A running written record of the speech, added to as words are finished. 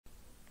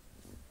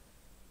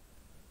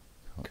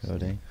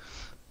already.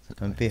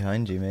 I'm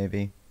behind you,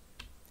 maybe.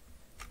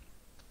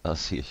 I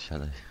see your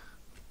shadow.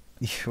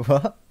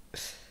 What?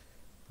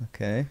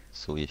 Okay.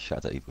 Saw your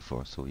shadow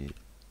before I saw you.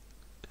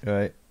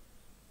 Right.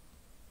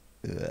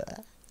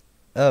 Ugh.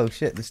 Oh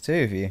shit, there's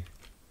two of you.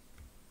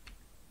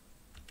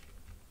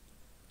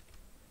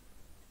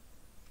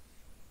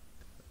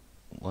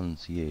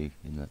 One's you,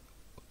 in that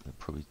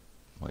probably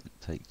might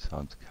take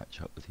time to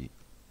catch up with you.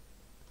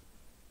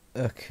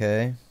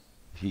 Okay.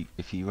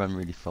 If you run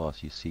really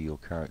fast, you see your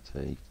character,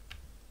 and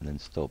then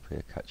stop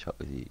here, catch up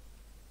with you.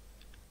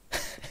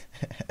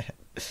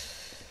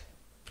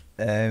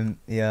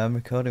 Yeah, I'm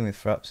recording with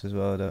Fraps as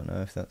well. I don't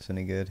know if that's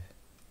any good.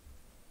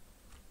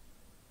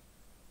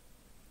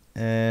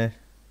 Go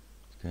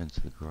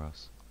into the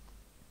grass.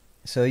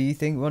 So you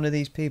think one of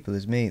these people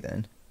is me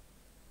then?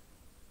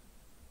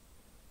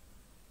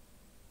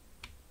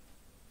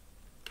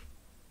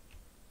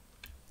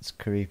 It's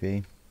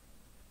creepy.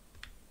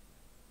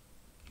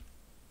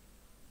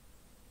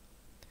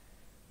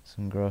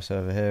 Some grass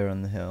over here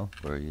on the hill.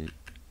 Where are you?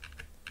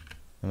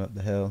 I'm up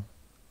the hill.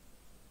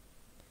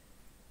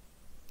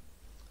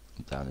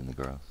 I'm down in the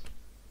grass.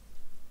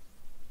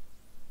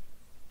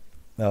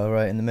 Oh,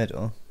 right in the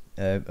middle.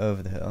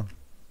 Over the hill.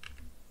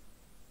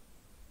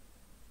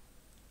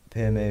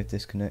 Peer may have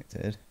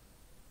disconnected.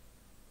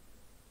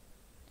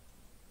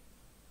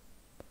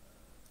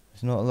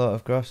 There's not a lot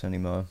of grass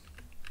anymore.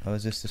 Oh,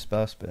 is this the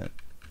sparse bit?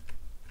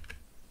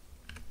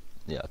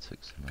 Yeah, I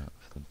took some out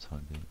for the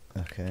time being.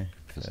 Okay.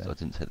 Because fair. I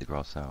didn't take the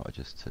grass out, I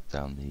just took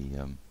down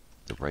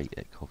the rate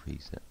it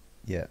copies it.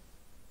 Yeah.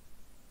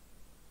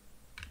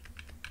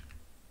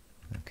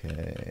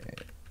 Okay.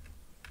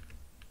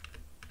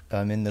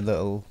 I'm in the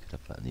little Could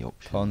have that in the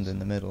options. pond in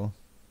the middle.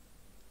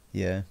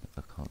 Yeah.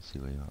 I can't see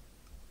where you are.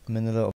 I'm in the little